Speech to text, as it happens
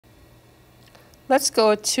Let's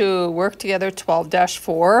go to Work Together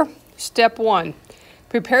 12-4. Step 1.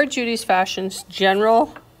 Prepare Judy's Fashion's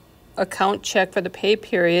general account check for the pay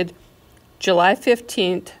period July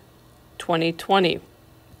 15th, 2020.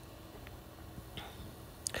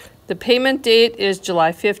 The payment date is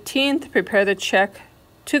July 15th. Prepare the check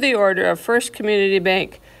to the order of First Community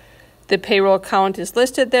Bank. The payroll account is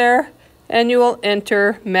listed there, and you will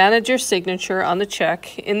enter manager's signature on the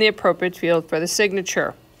check in the appropriate field for the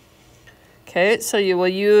signature. Okay, so you will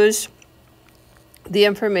use the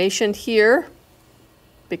information here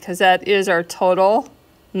because that is our total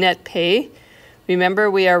net pay.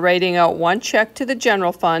 Remember, we are writing out one check to the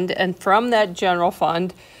general fund, and from that general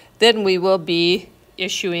fund, then we will be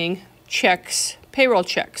issuing checks, payroll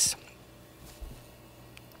checks.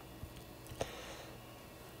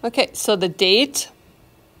 Okay, so the date,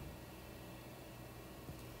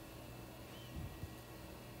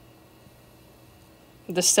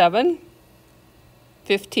 the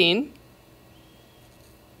 7/15,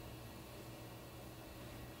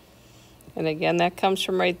 and again that comes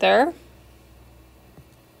from right there.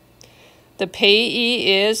 The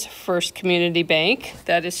payee is First Community Bank.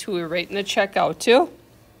 That is who we're writing the check out to.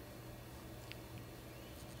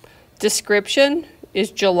 Description is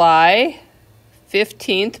July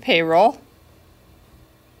 15th payroll.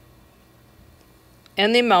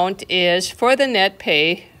 And the amount is for the net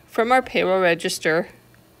pay from our payroll register.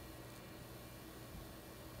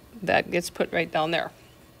 That gets put right down there.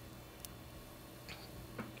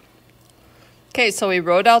 Okay, so we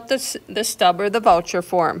wrote out the stub or the voucher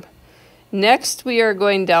form. Next, we are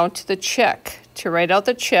going down to the check to write out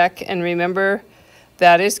the check, and remember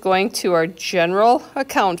that is going to our general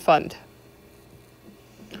account fund.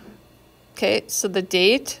 Okay, so the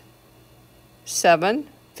date,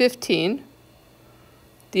 7/15,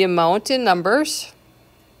 the amount in numbers,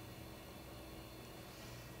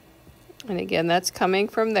 and again that's coming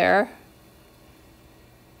from there.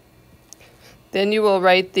 Then you will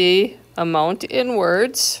write the amount in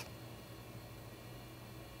words.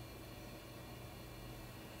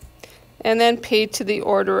 And then pay to the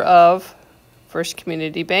order of First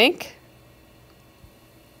Community Bank.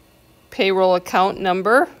 Payroll account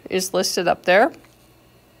number is listed up there.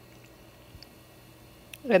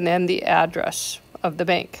 And then the address of the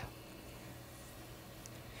bank.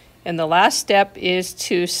 And the last step is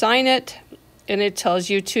to sign it, and it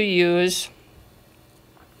tells you to use,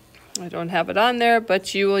 I don't have it on there,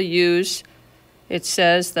 but you will use, it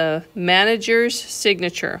says the manager's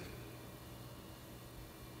signature.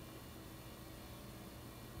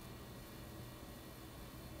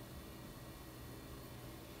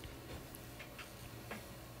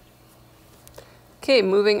 Okay,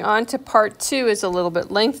 moving on to part 2 is a little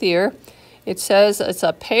bit lengthier. It says it's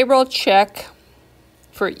a payroll check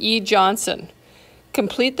for E. Johnson.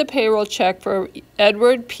 Complete the payroll check for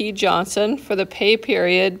Edward P. Johnson for the pay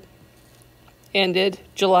period ended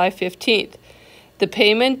July 15th. The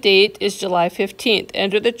payment date is July 15th.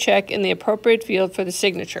 Enter the check in the appropriate field for the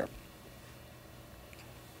signature.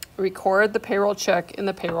 Record the payroll check in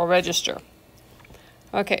the payroll register.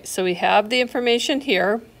 Okay, so we have the information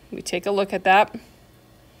here. We take a look at that.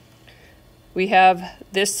 We have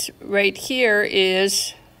this right here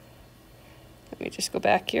is, let me just go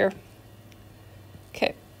back here.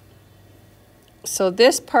 Okay, so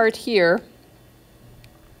this part here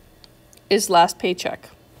is last paycheck.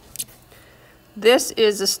 This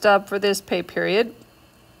is a stub for this pay period.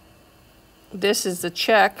 This is the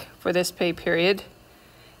check for this pay period.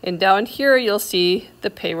 And down here you'll see the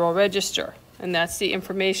payroll register. And that's the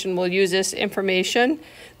information. We'll use this information.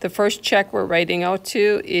 The first check we're writing out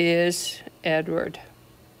to is Edward,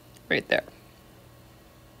 right there.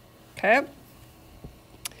 Okay.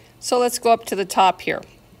 So let's go up to the top here.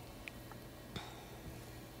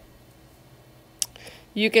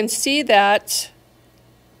 You can see that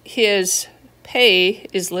his pay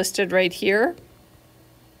is listed right here.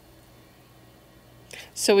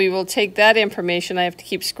 So we will take that information. I have to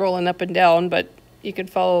keep scrolling up and down, but you can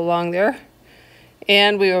follow along there.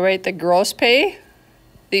 And we will write the gross pay,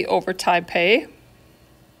 the overtime pay.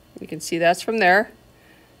 You can see that's from there.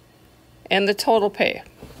 And the total pay.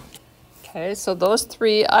 Okay, so those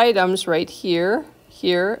three items right here,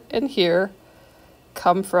 here, and here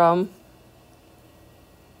come from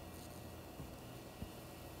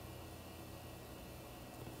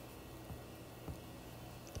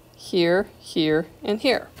here, here, and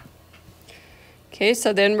here. Okay,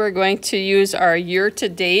 so then we're going to use our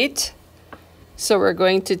year-to-date. So we're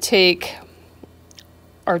going to take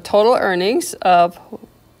our total earnings of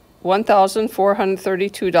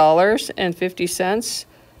 $1,432.50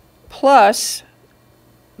 plus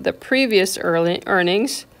the previous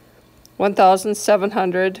earnings,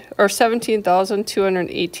 $1,700 or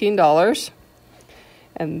 $17,218.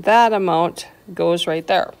 And that amount goes right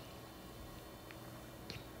there.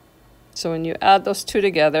 So when you add those two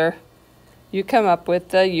together, you come up with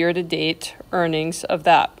the year-to-date earnings of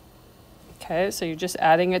that. Okay, so you're just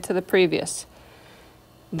adding it to the previous.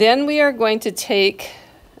 Then we are going to take,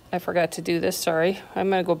 I forgot to do this, sorry.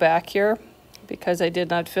 I'm going to go back here because I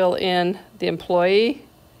did not fill in the employee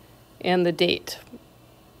and the date.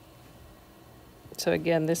 So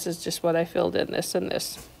again, this is just what I filled in, this and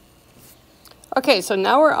this. Okay, so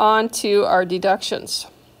now we're on to our deductions.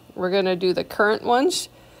 We're going to do the current ones.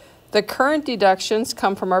 The current deductions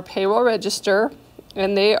come from our payroll register,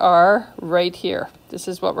 and they are right here. This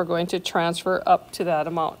is what we're going to transfer up to that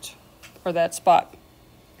amount, or that spot.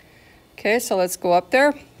 Okay, so let's go up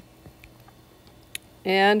there,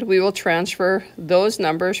 and we will transfer those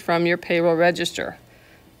numbers from your payroll register,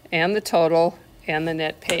 and the total, and the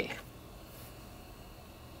net pay.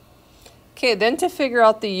 Okay, then to figure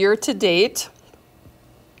out the year-to-date,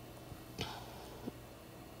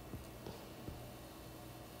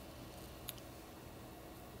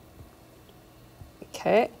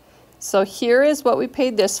 okay, so here is what we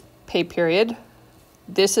paid this pay period.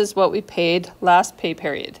 This is what we paid last pay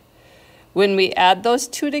period. When we add those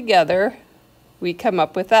two together, we come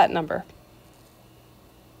up with that number.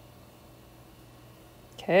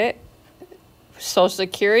 Okay, Social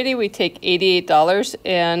Security, we take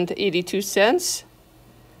 $88.82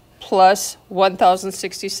 plus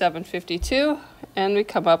 $1,067.52, and we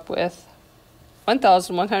come up with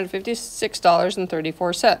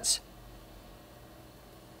 $1,156.34.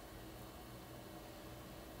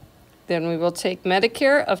 Then we will take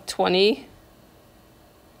Medicare of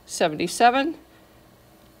 $20.77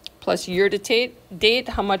 plus year-to-date,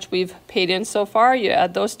 how much we've paid in so far. You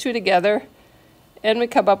add those two together, and we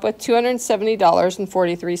come up with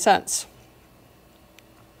 $270.43.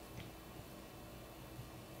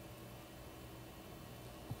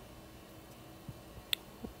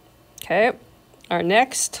 Okay, our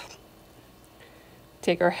next,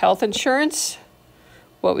 take our health insurance,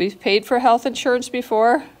 what we've paid for health insurance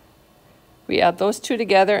before. We add those two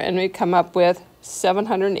together, and we come up with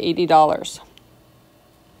 $780.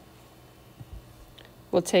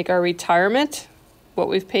 We'll take our retirement, what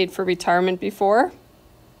we've paid for retirement before,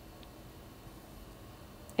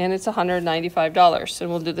 and it's $195. And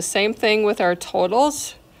we'll do the same thing with our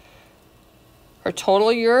totals. Our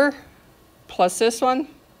total year plus this one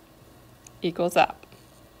equals that.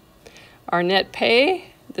 Our net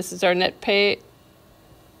pay, this is our net pay.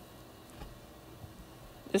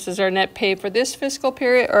 This is our net pay for this fiscal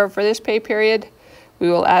period, or for this pay period. We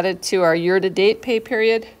will add it to our year-to-date pay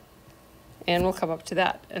period, and we'll come up to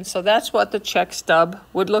that. And so that's what the check stub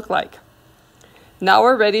would look like. Now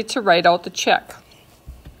we're ready to write out the check.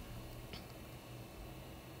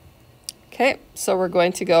 Okay, so we're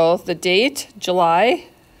going to go the date, July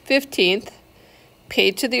 15th,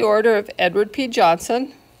 paid to the order of Edward P.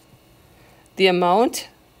 Johnson. The amount,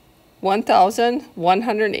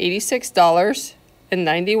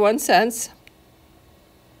 $1,186.91.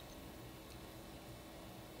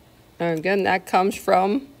 And again, that comes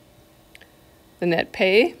from the net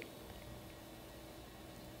pay.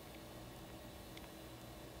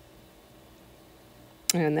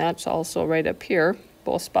 And that's also right up here,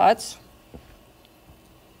 both spots.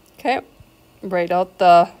 Okay, write out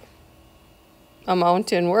the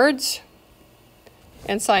amount in words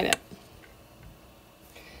and sign it.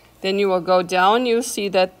 Then you will go down, you'll see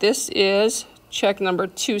that this is check number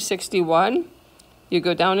 261. You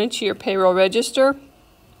go down into your payroll register.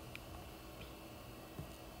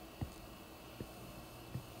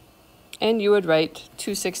 And you would write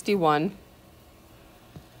 261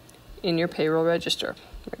 in your payroll register,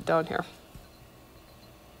 right down here.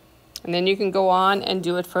 And then you can go on and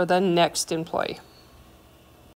do it for the next employee.